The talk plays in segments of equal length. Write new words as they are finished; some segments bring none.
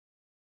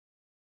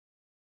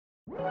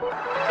We are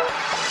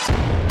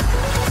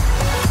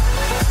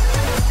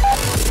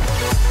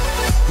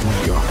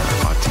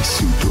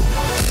Atisuto.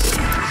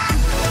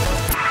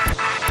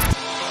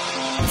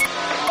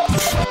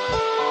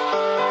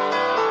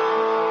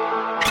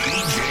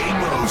 DJ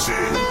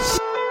Moses.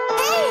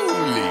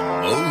 Holy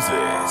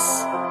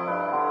Moses.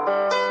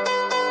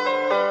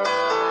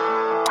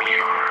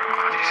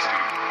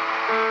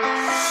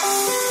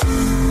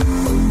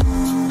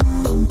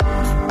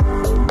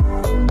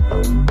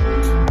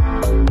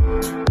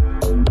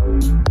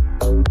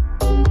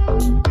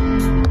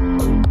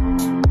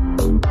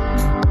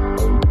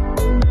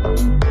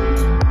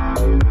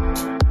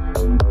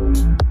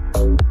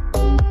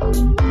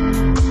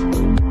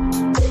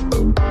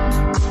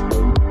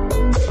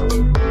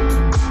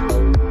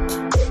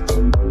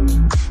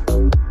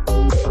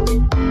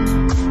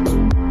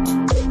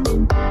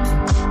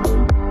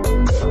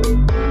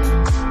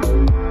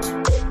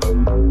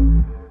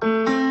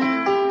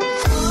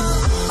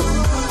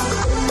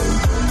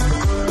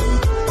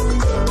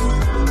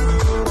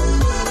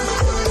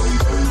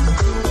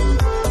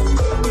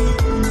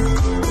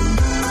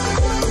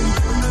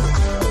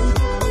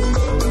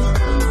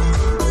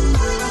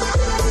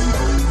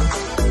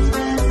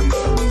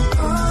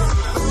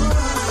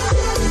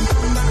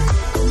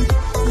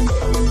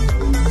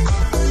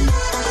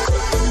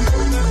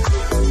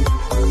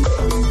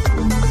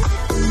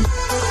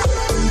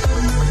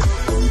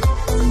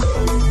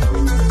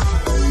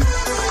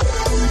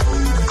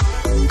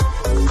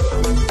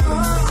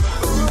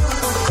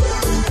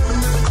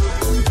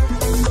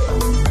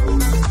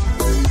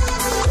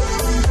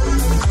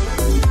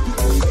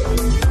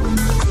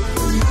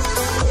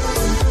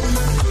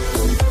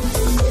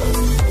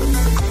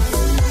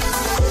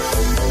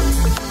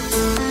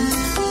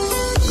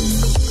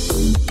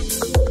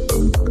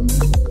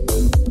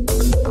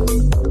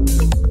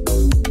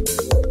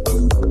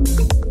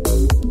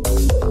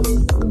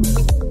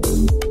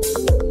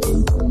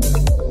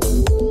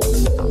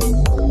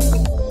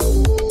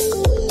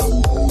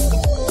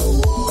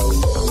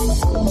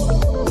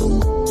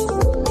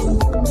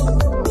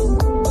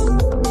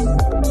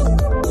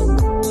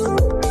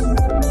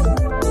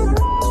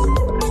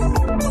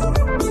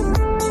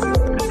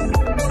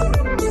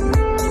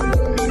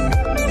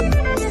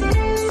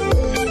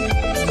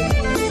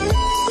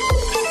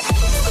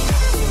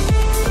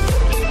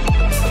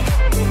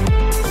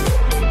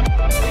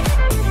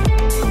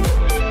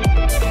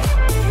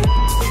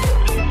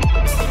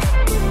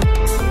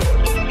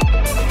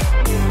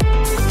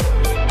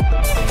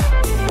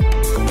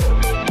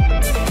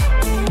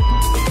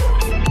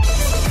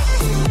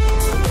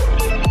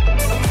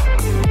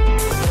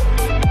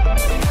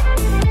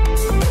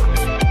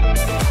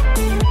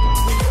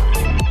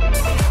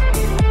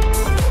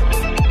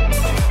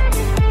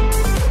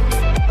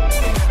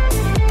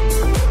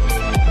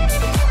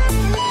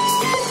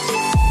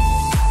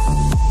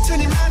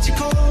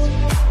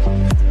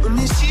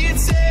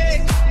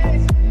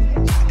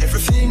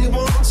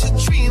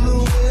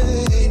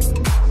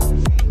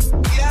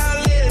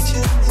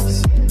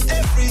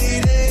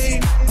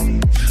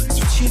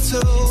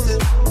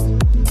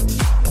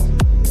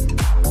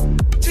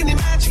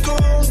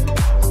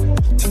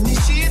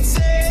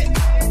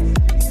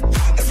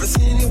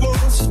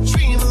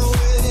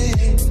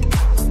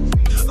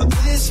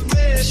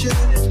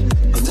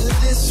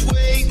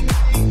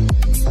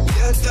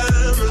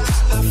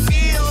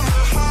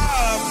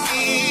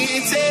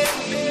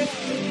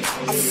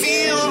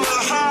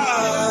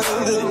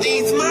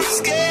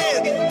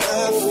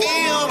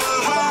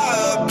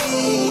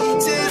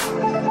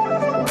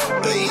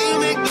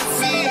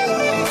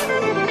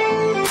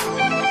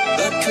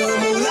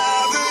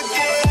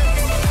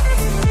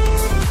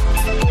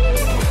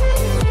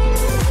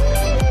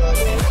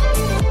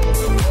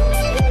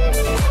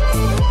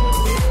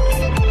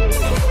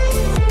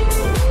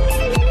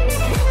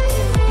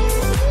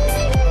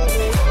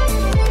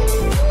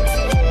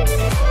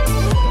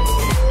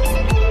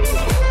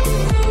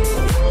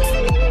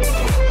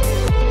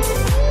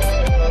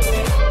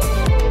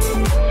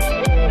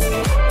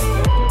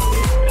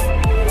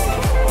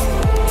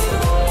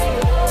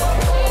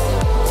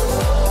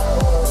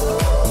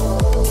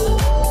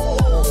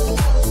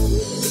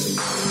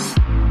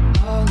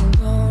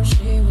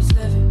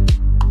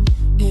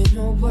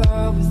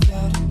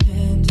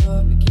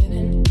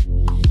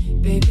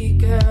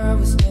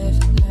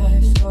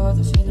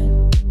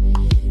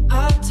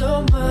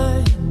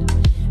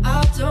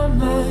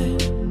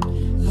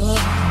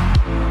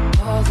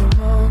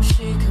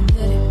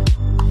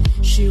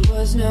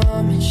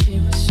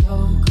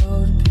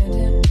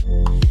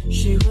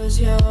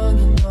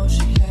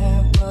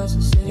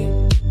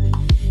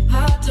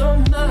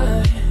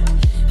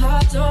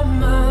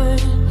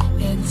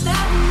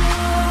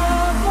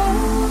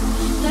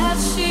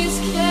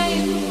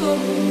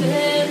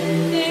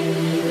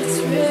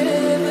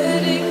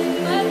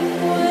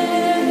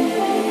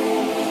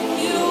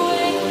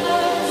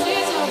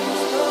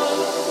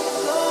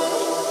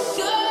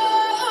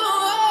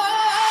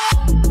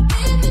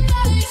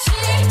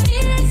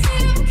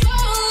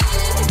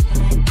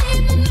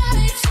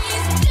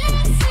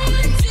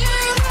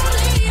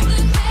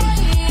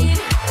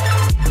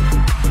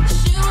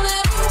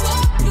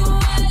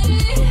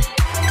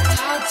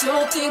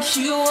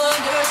 you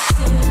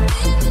understand.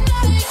 In the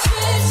night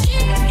when she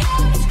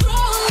comes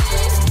crawling,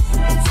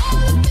 it's all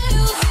the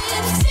bills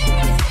and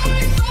tears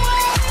very far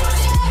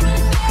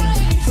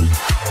paradise.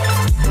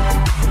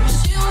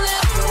 She'll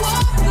never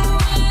walk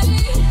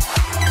away.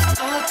 I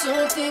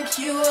don't think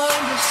you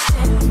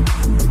understand.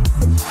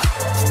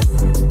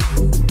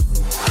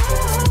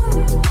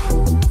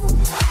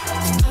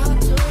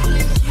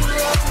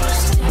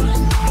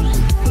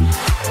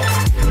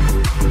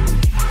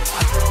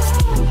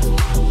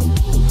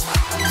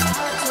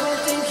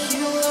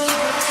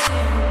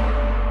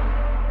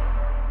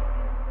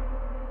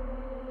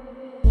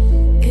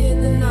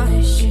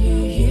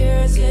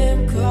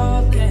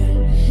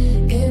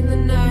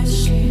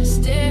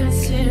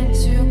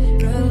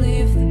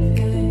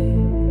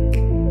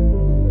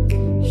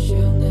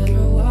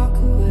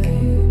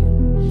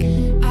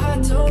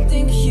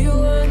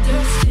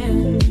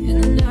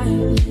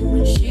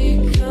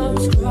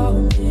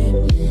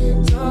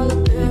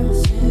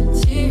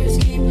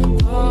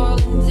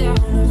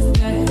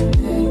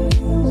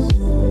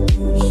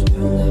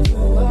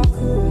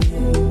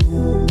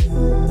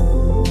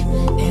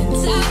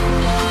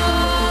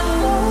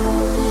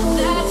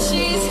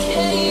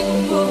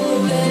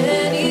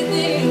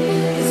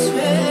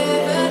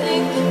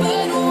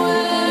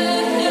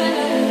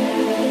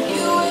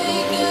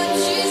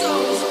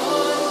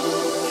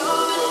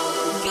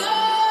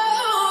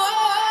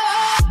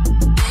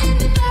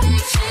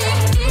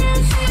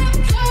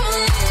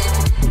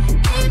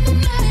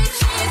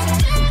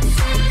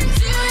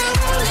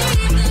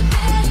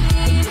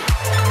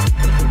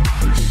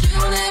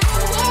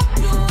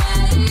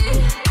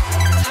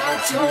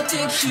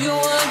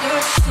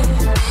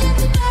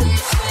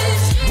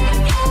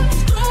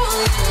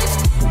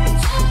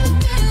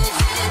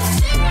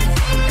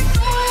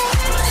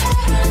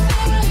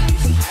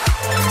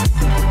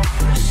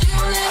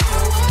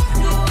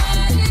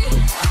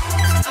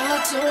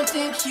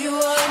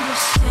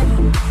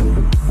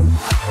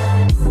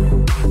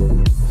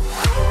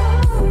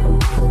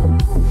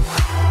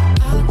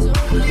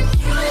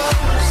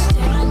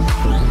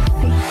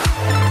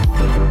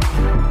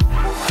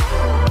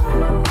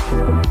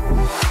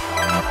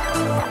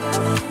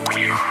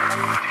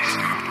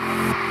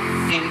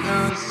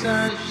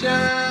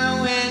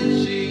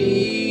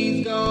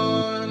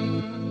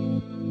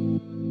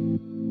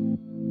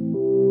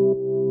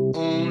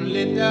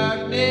 Only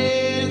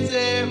darkness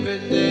every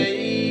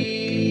day.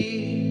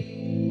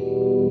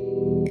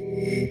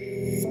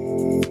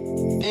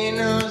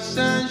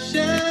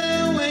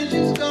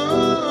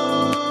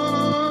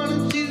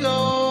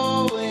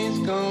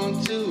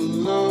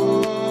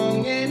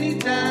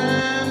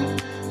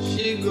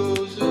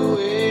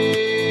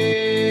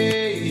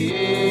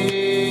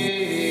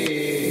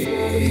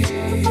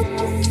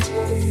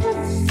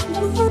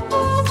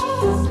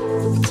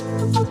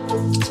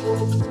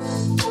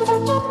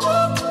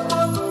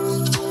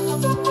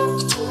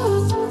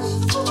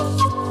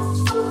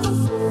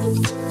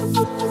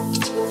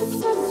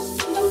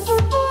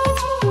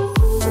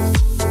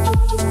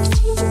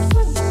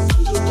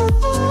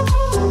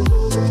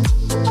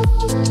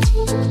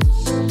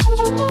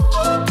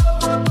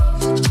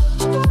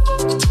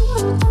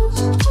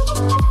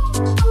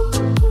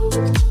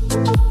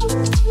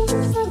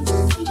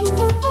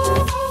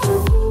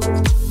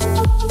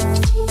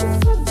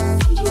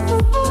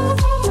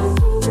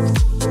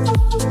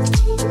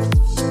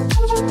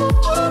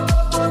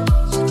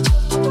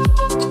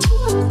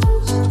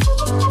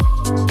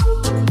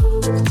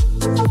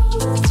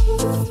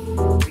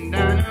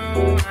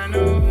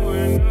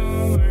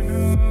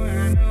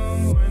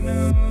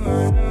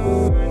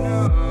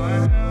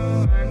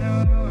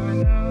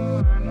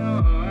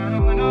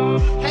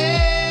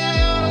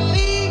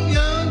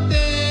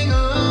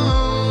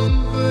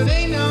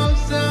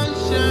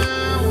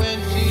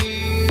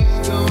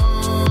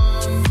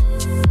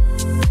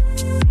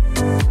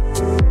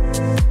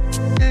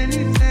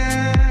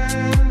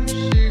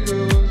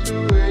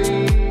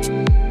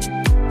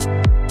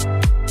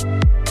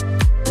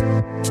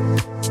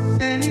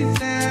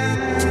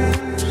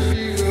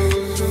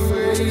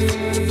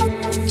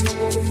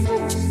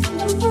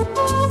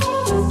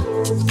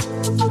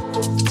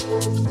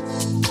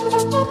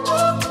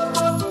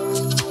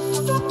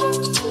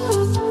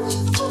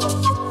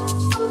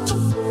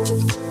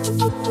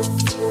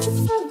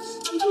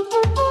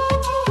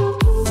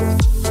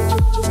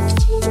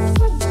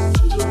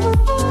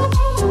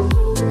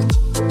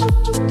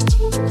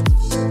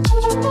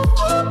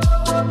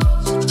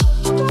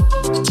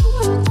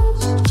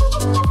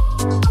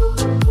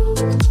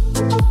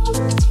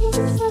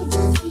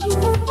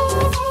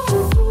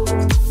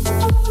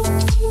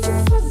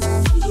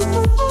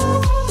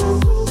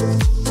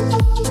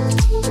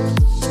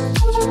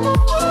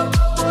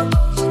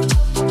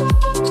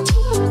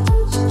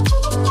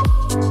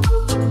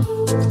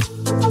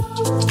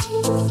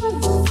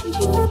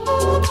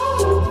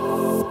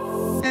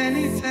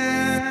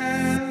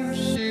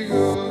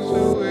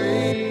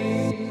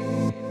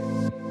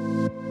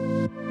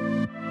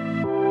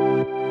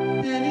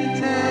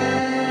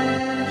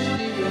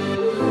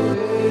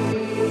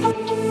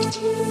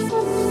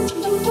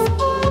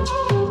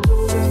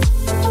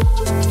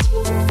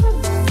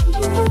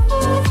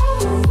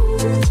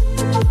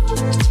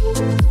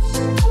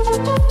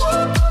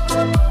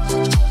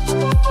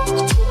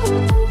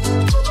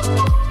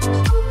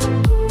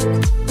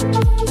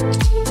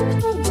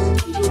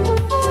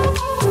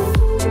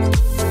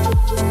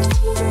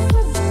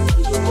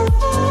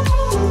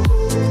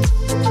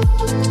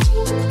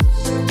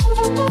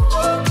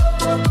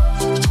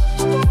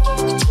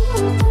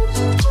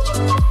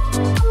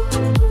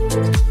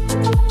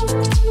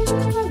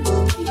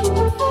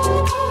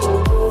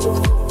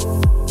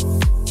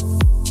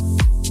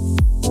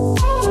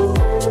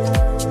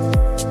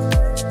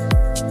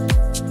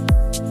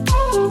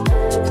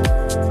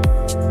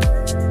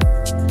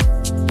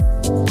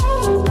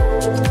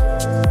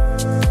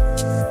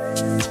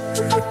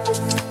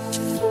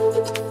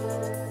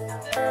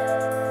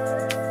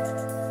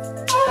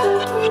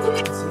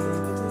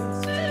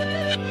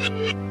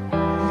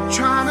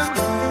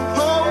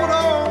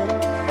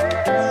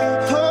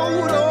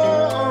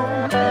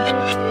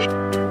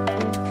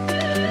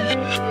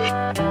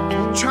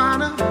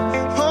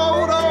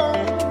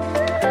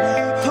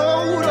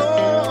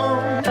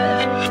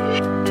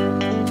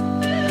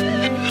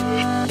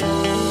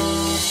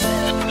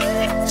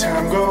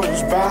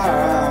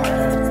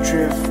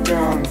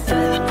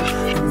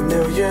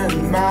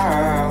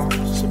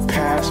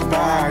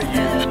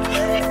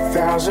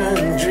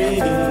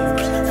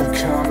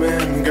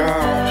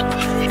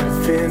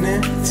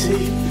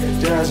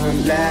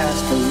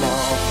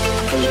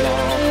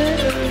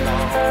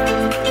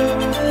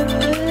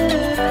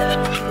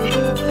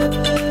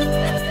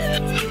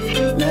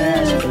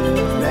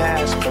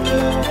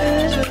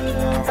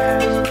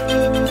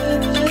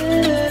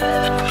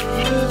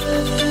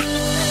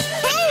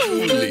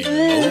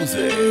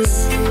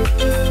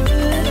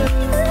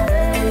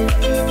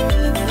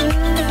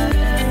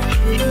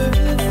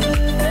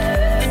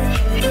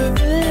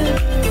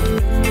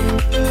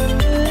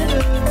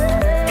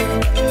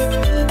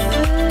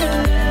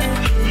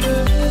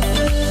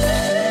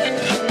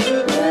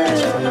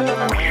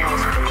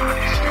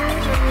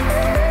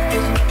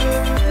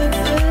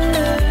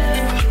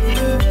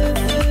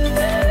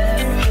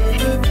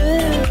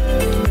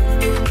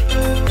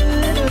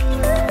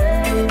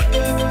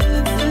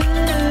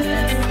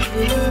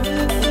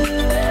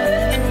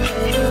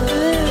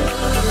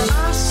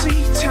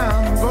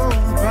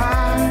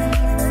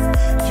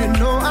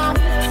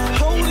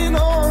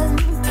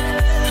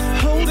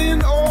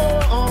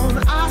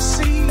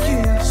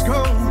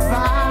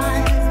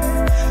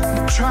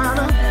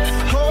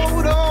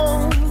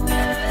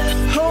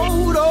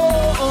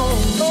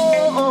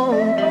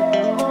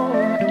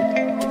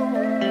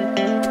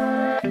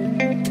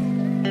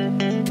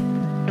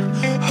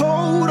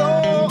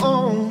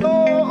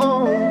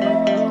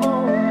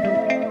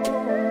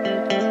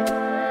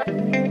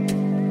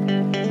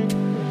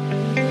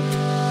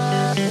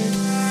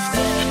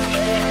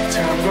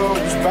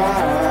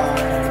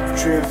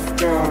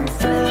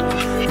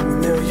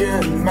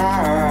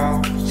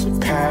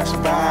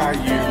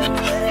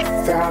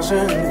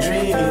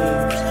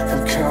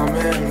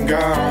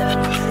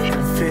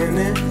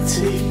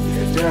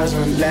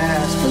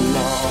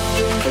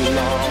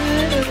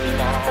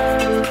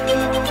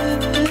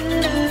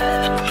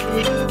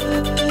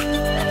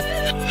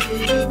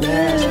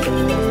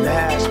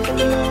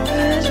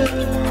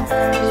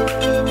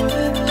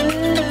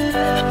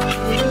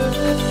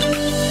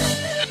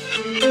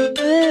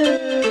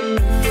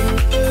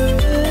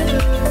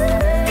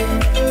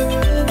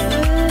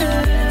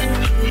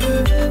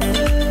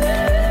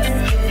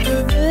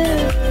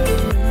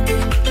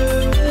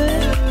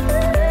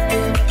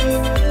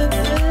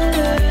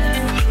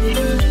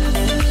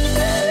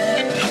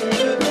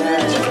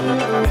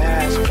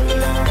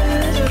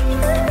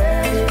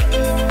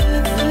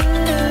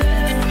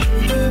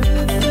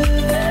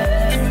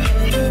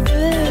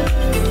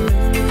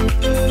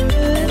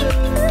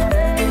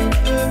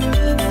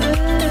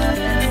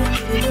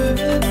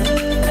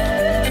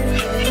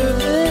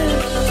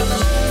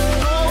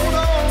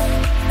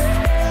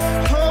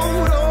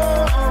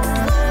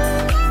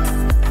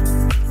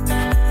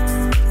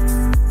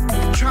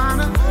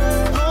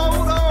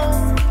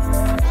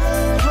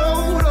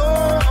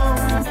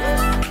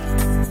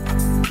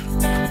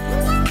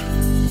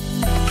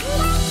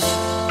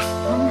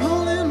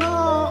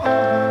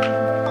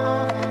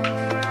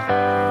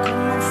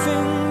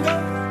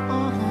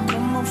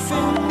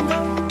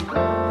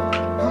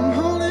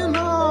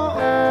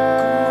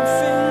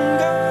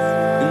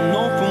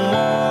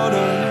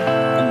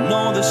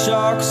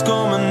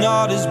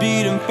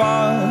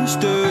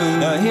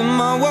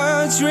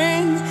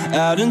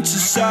 Into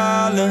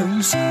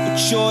silence, what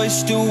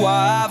choice do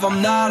I have? I'm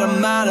not a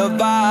man of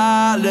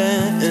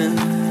violence.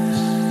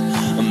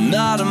 I'm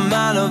not a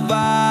man of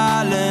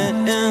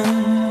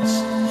violence.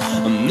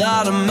 I'm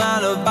not a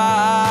man of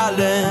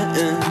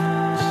violence.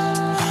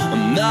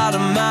 I'm not a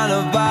man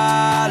of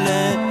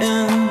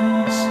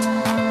violence.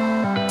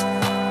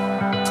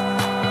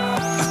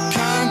 I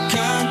can't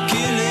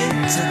kill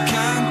it. I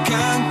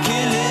can't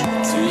kill it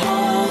too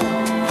long.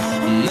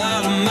 I'm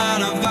not a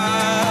man of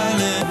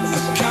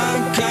violence. I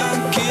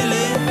can't kill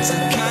it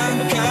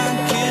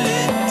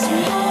too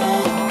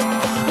long.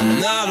 I'm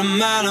not a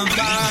man of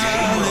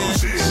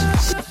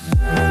violence.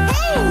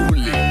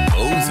 Holy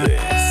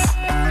Moses.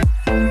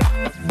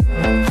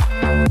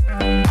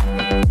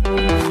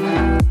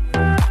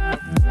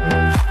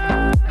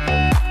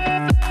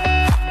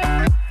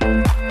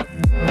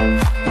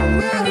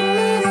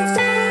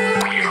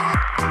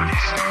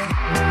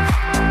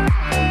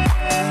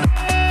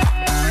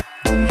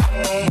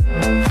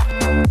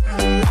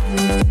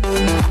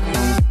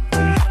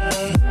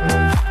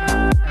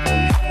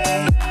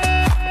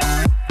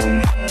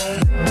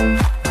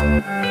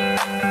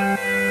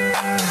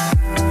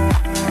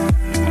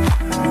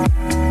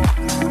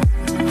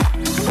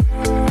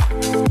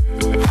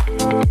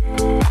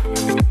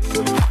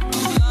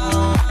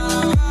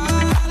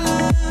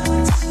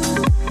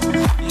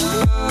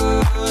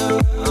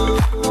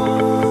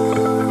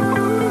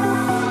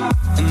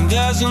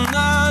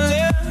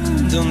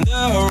 land on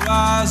the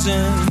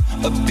horizon,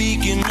 a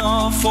beacon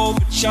of hope,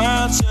 a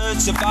chance at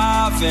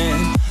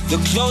surviving. The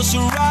closer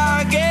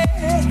I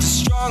get, the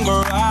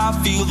stronger I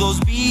feel. Those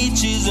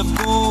beaches of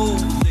gold,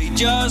 they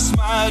just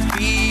might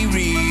be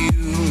real.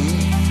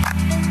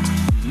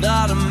 I'm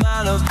not a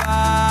man of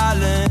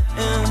violence.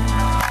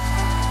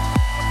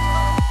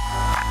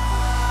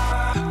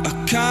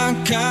 I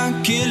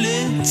can't kill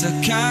it.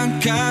 I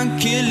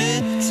can't kill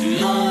it.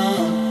 No,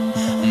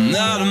 I'm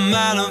not a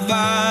man of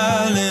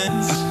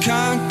violence. I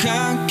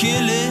can't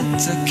kill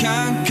it. I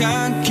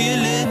can't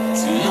kill it.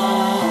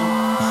 No,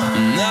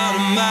 I'm not a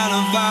man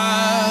of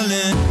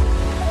violence.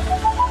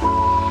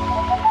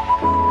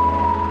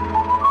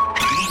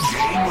 DJ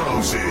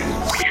Moses.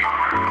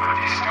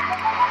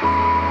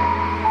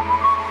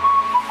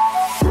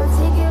 I'll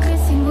take every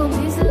single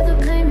piece of the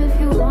blame if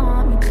you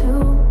want me to.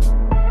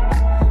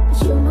 But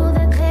you know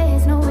that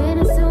there's no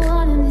innocent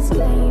one in this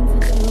game for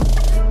two.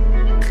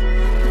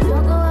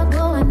 You'll go, I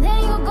go, and then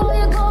you go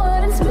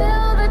out and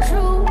spill the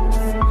truth.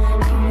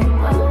 And we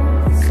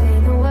both say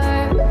the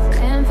words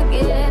and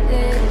forget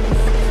this.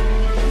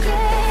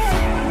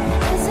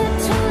 Yeah, is it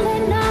too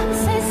late now to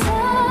say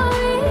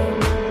sorry?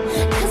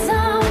 'Cause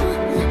I'm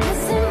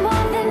missing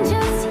more than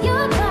just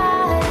your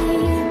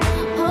body.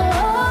 Oh,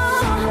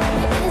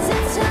 is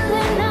it too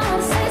late now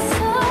to say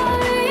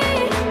sorry?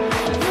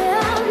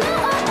 Yeah, I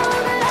know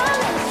that I'll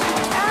let you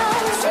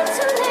down. Is it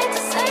too late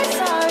to say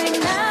sorry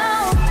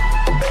now?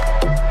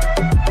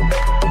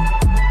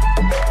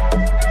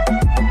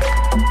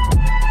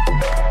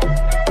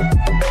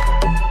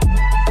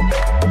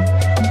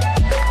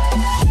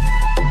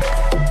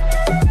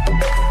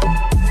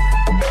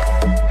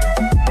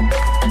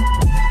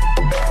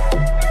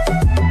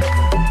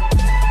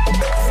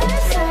 Say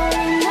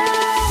sorry now.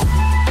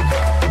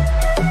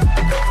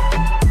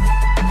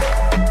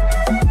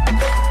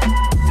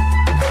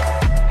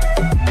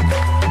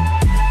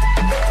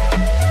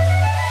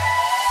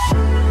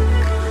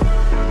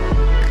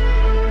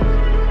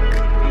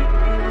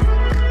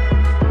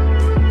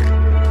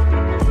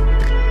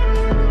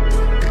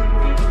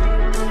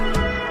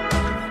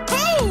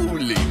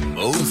 Holy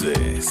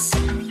Moses.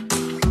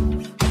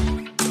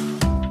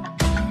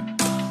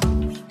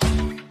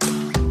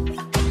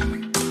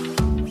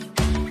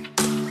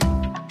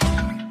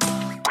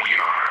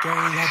 Girl,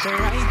 you got the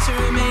right to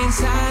remain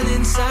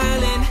silent,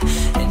 silent.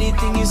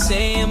 Anything you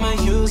say, I'ma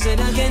use it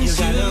against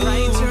you. You got the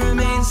right to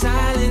remain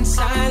silent,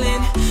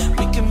 silent.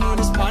 We can move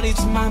this party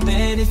to my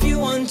bed if you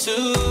want to.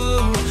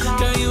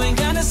 Girl, you ain't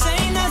gotta say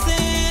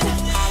nothing.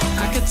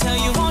 I could tell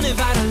you want it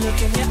by the look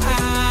in your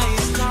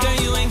eyes. Girl,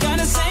 you ain't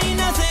gotta say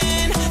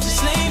nothing.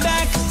 Just lay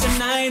back, 'cause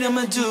tonight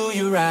I'ma do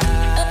you right.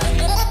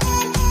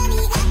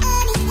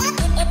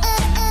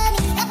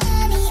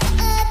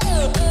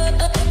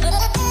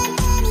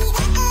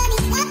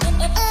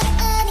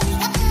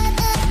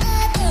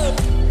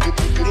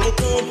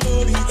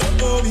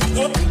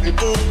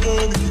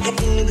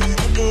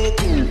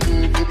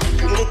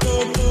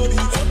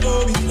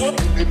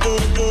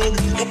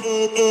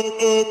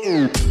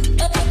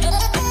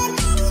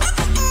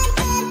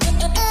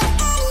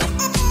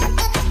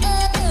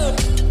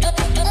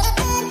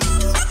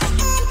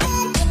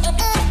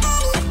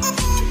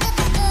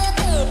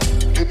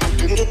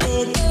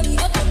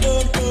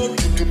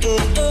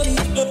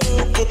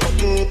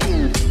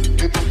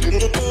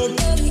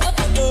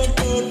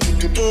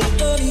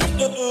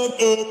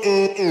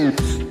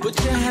 Put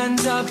your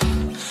hands up,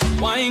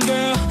 wine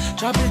girl.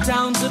 Drop it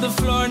down to the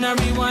floor, now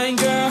rewind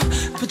girl.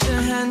 Put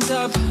your hands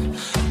up,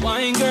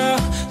 wine girl.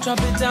 Drop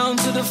it down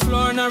to the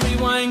floor, now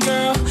rewind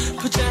girl.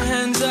 Put your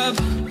hands up,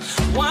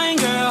 wine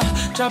girl.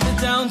 Drop it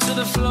down to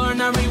the floor,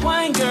 now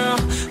rewind girl.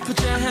 Put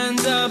your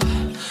hands up,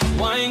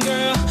 wine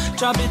girl.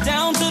 Drop it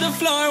down to the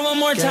floor one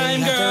more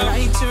time, girl. You got the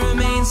right to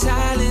remain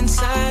silent,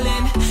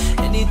 silent.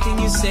 Anything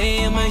you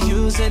say, I'ma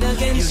use it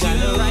against you. You got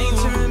the right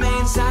to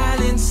remain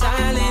silent,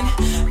 silent.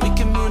 We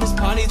can move this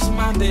party to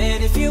my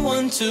bed if you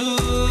want to.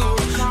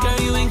 Girl,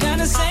 you ain't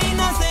gotta say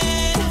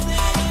nothing.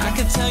 I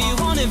could tell you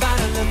want it by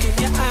the look in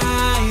your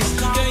eyes.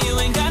 Girl, you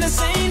ain't gotta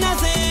say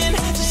nothing.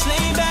 Just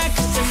lay back,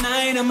 'cause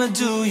tonight I'ma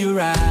do you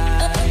right.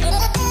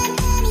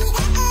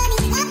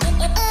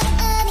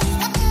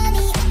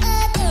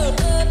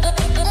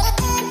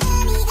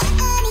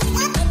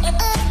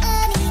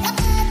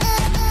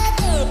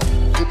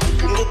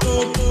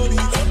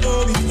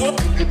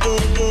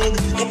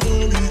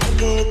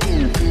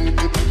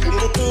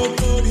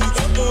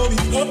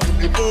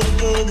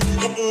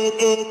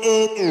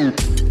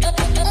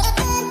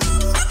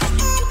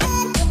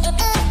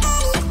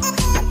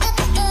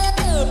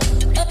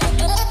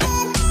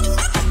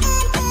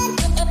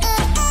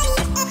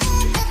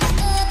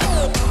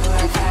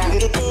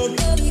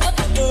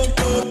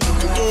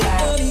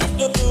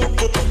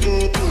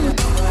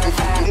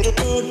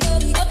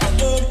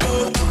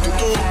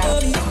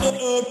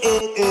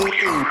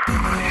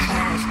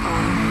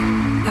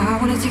 I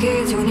wanted to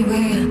get you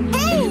anywhere.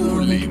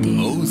 Holy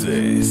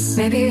Moses.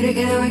 Maybe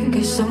together we can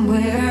get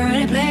somewhere.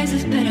 Any place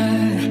is better.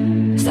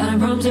 Starting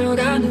from zero,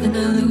 got nothing to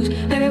lose.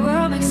 Maybe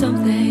we'll make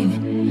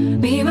something.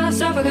 Me,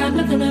 myself, I got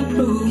nothing to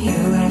prove. You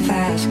got a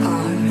fast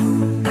car.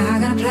 I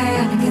got a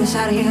plan to get us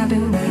out of here. I've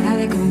been waiting at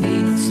the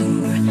convenience store.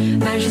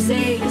 Managed to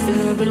save just a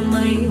little bit of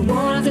money.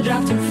 Won't have to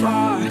drive too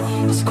far.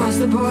 Just cross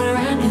the border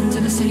and into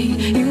the city.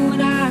 You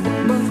and I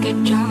can both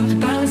get jobs.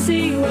 Finally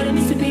see what it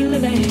means to be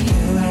living.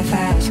 You got a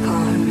fast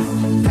car.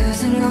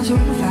 Fast enough so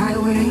we can fly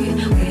away.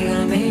 We're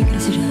gonna make a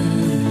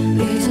decision.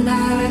 Live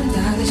tonight, let it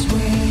die this way.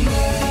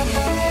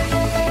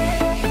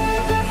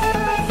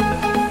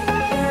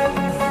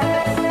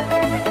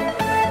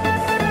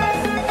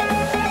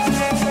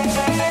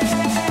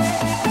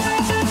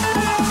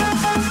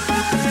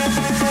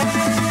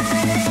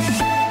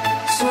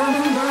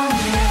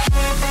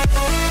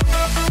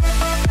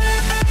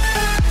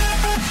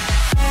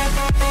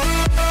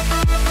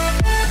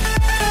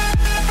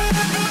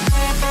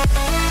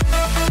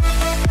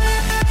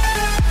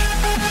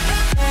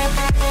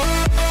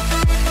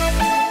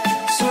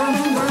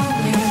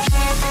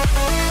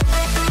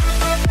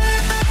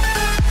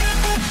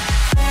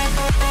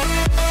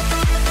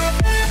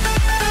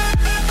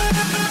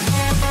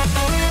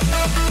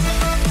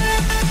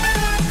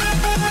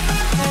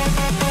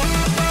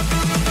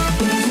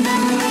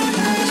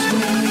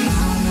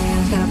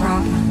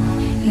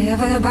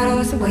 The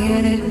bottle's the way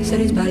it is. Said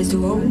his body's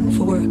too old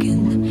for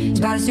working. His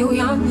body's too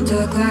young to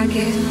look like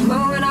it.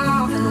 Moving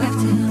off and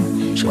left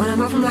him. She wanted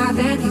more from life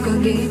than he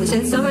could give. But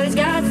said somebody's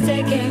got to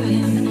take care of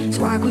him.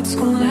 So I quit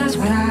school and that's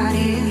what I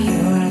did. You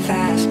got a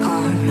fast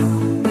car.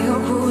 We go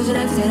cruising,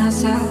 entertain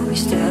ourselves. We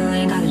still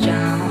ain't got a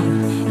job.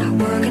 Not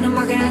working the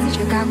market as a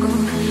checkout girl.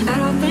 I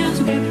don't think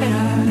will get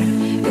better.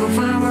 You'll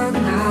find work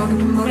and I'll get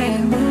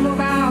promoted. We'll move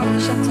out of the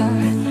shelter.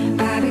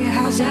 Buy a big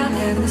house and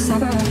live in the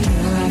suburbs. You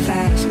got a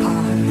fast car.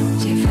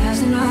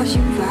 Fast enough, you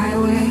can fly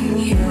away.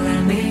 You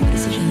gotta make a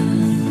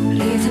decision.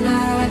 Live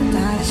tonight, let it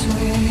die this way.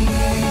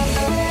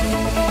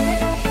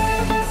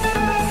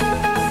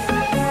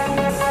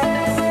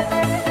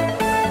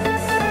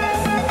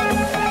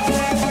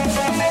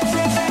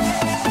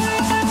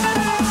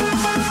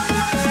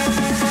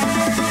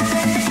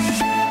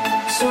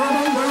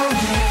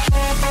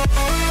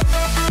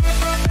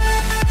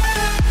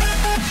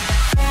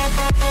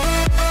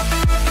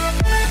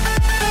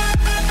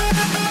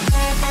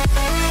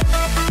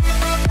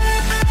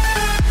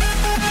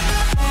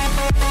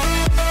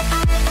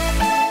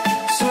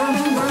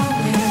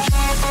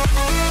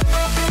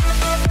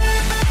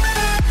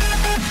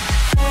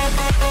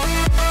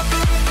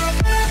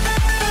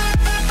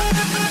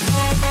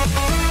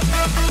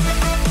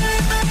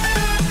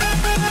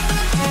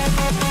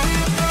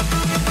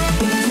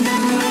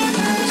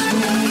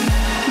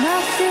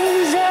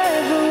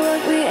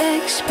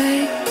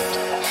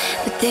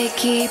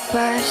 Keep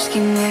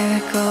asking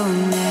where we're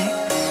going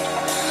next.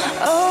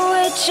 All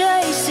we're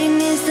chasing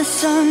is the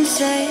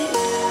sunset.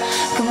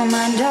 Got my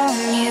mind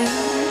on you.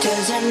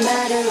 Doesn't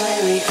matter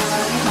where we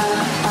are.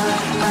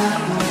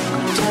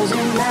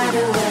 Doesn't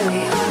matter where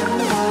we are.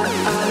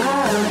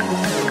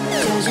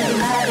 Doesn't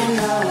matter,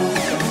 no.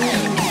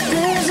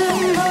 There's a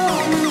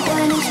moment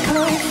when it's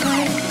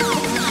perfect.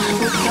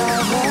 We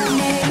call our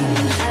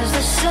name as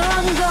the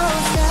sun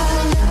goes down.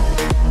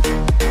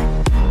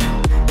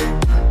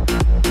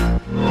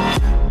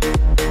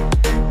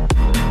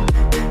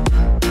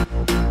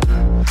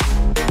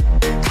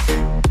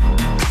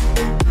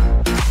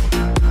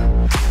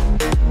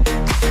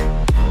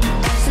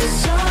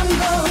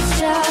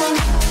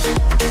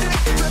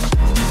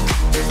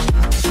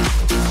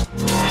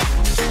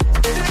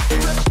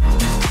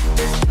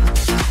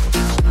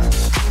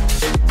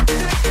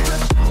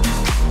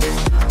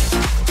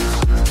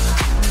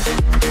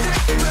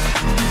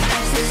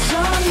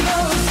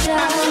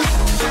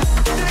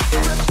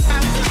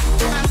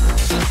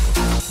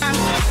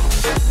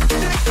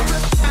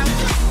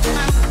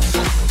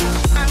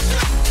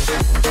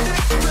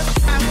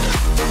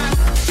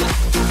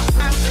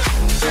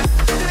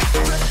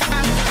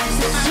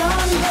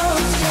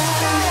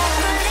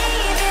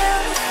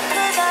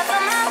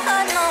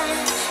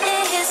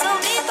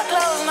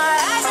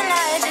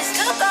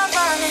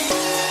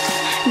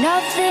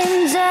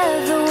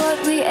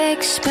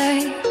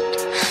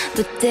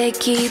 They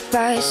keep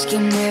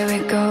asking where we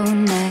go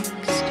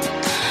next.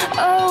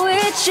 All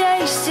we're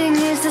chasing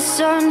is the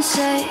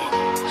sunset.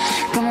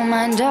 Got my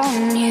mind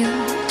on you.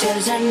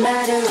 Doesn't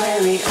matter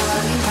where we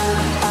are.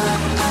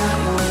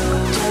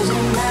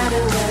 Doesn't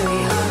matter where we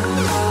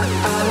are.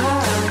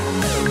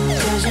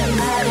 Doesn't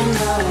matter,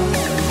 no.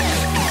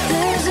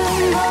 There's a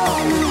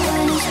moment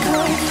when it's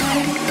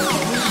perfect.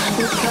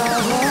 We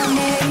call our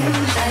name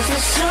as the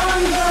sun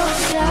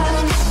goes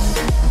down.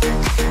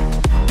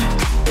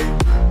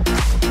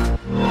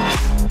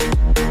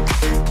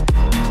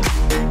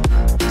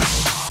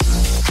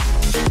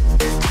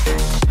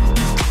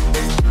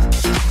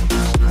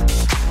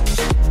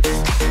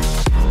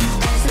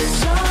 As the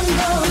sun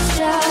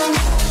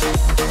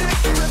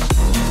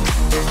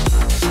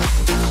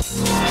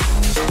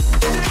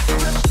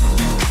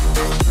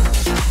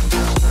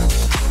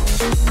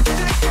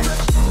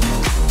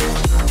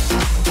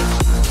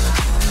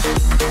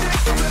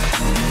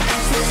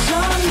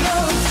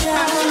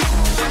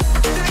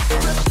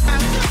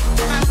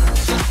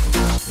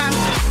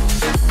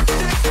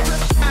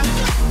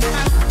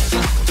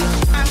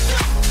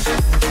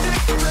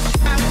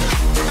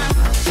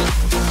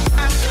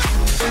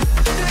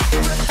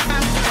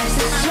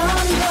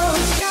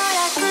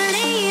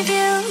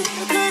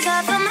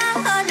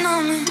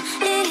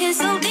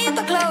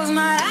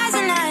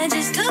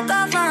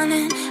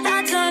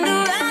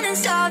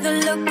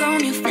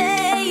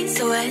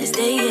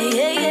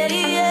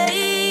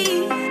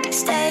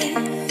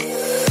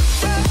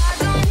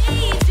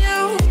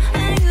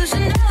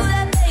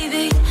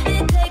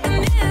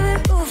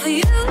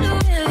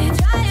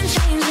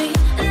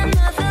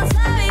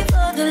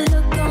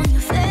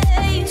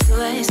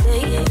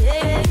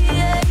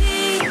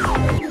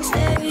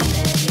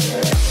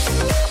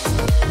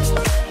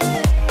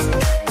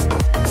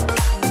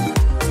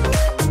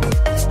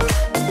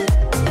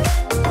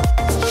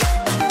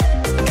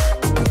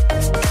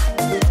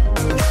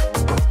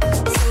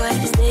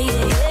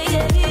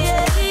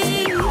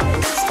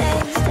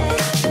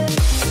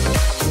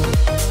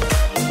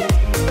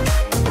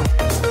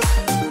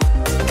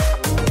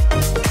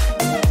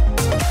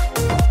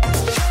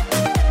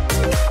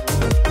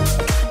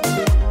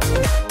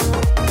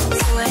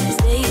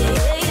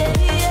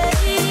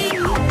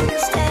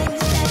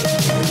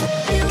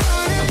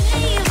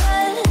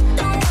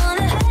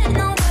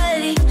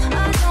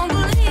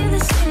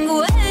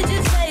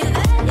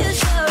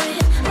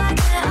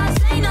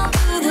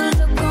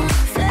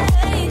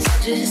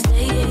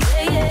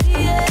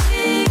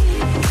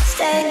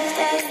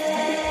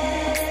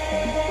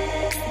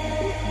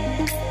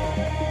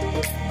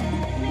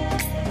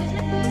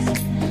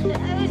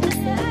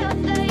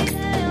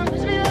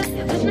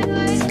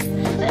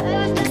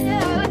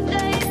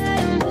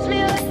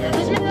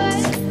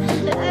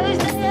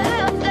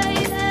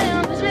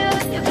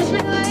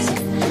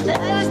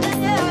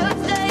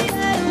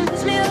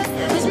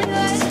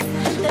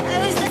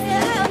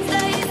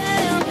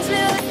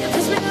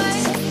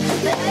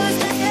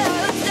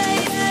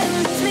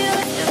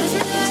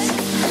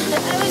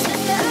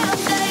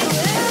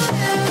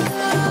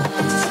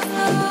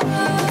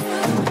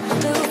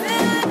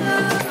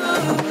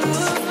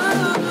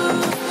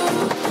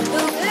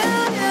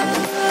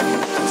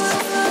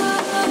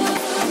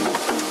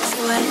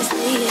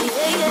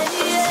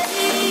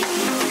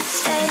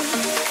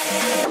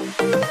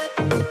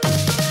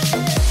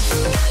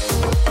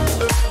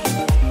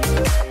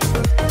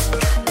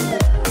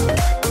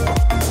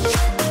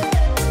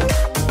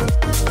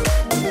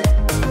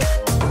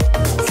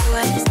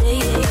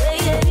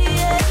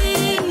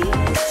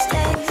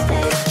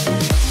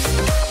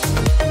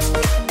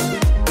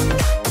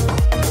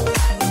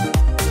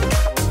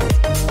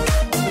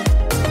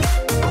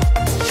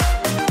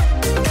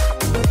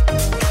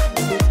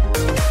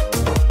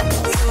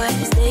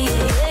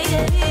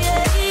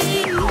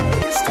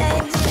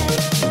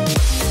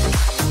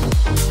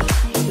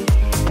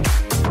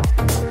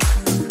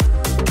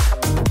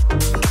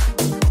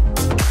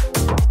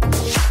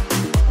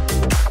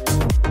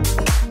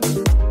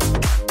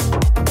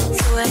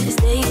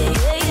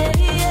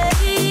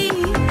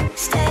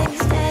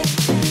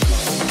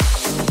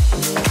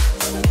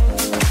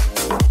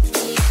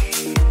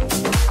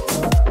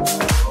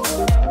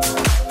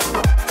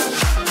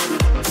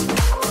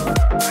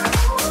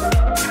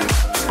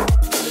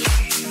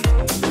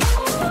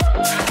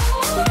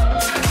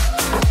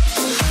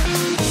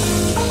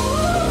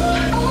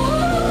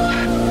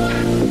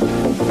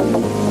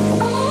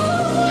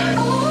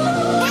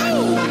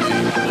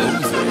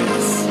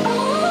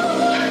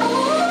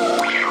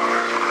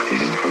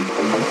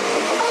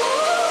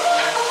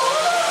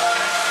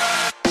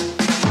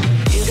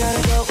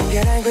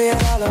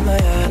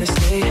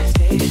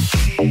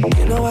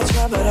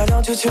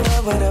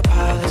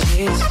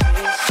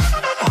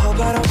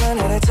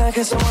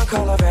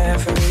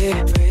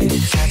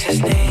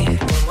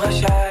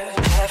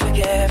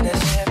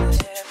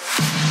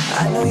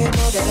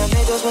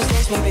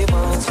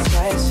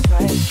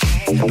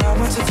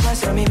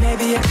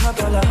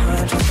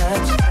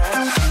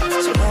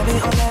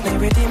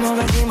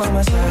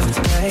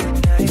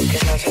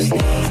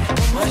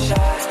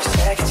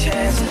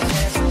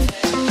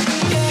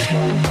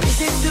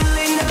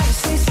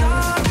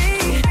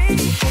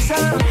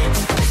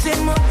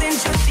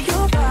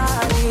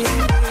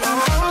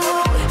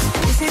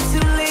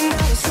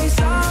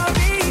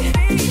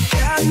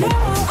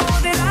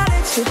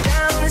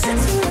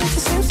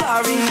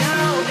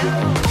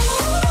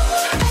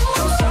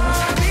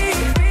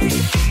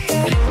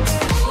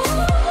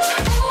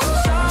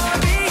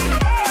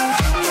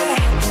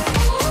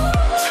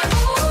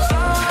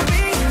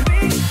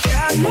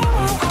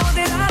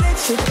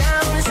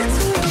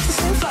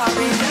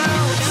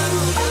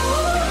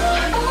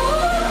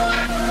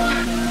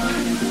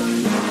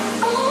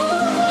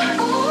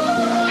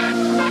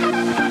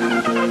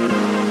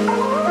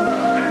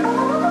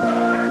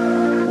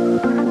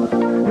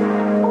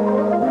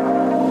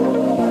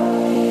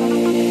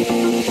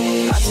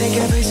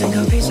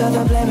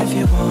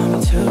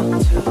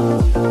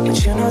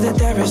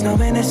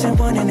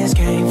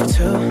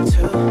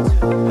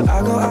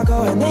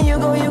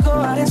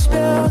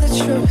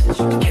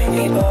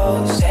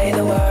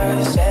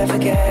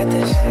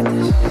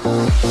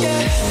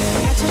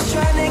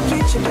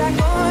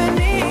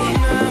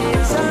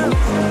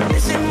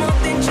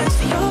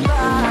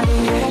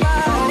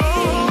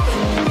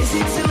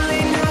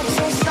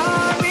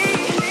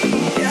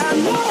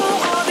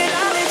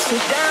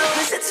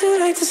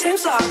To say I'm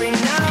sorry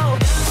now.